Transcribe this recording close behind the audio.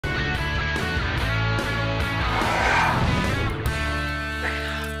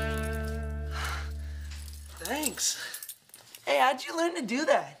Hey, how'd you learn to do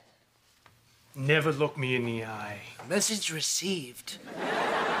that? Never look me in the eye. Message received.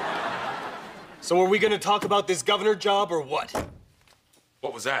 So are we gonna talk about this governor job or what?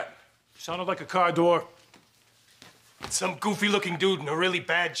 What was that? Sounded like a car door. Some goofy-looking dude in a really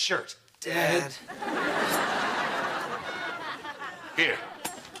bad shirt. Dad. Here.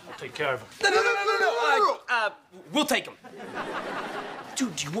 I'll take care of him. No. We'll take him.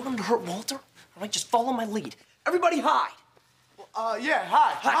 Dude, do you want him to hurt Walter? All right, just follow my lead. Everybody hide. Yeah,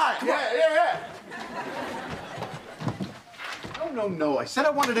 hi. Come Yeah. No. I said I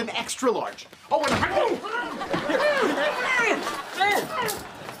wanted an extra large. Oh, and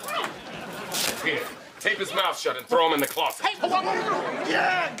Here. Tape his mouth shut and throw him in the closet.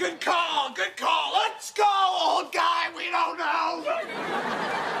 yeah, good call. Let's go, old guy. We don't know.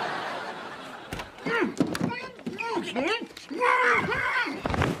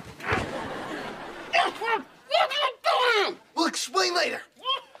 We'll explain later.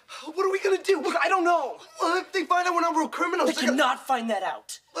 What are we gonna do? Look, I don't know. Well, if they find out we're not real criminals, they cannot find that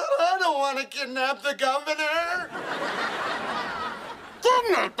out. But I don't want to kidnap the governor.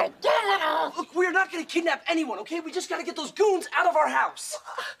 Kidnap the governor! Look, we're not gonna kidnap anyone, okay? We just gotta get those goons out of our house.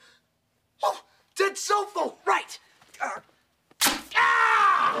 Oh, dead cell phone. Right.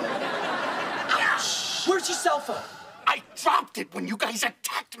 Where's your cell phone? I dropped it when you guys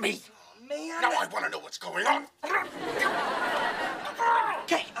attacked me. Man. Now I want to know what's going on.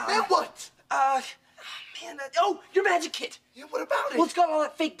 Okay. And what? Oh, your magic kit. Yeah, what about it? Well, it's got all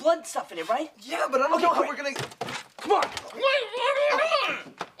that fake blood stuff in it, right? Yeah, but I don't know how we're gonna. Come on.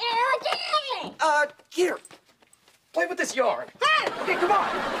 Here. Play with this yarn. Okay, come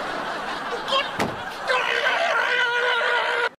on.